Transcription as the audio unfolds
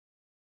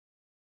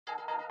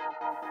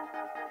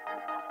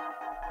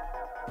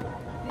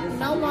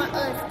No more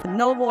us.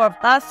 No more of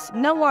us.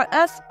 No more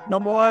us. No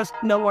more us.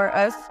 No more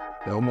us.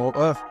 No more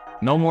us.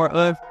 No more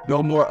us.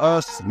 No more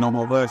us. No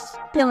more us.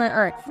 Killing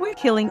Earth. We're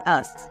killing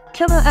us.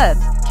 Killing us.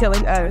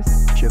 Killing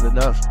us. Killing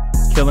us.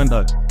 Killing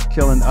us.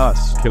 Killing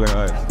us. Killing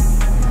us.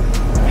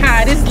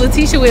 Hi, this is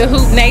Letitia with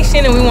Hoop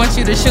Nation, and we want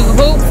you to shoot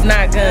hoops,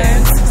 not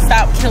guns.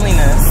 Stop killing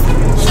us.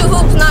 Shoot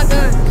hoops, not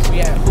guns.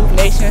 We at Hoop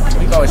Nation.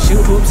 We gonna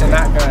shoot hoops and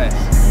not guns.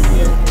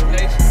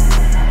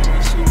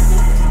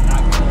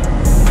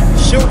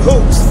 Shoot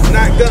hoops,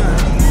 not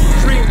guns.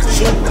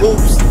 Shoot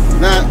hoops,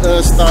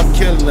 not stop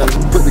killing us.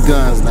 Put the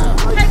guns down.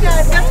 Hey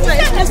guys, guess what?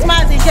 It's Miss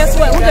Mozzie. Guess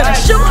what? We're gonna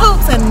shoot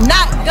hoops and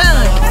not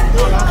guns.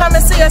 Come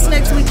and see us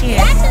next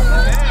weekend.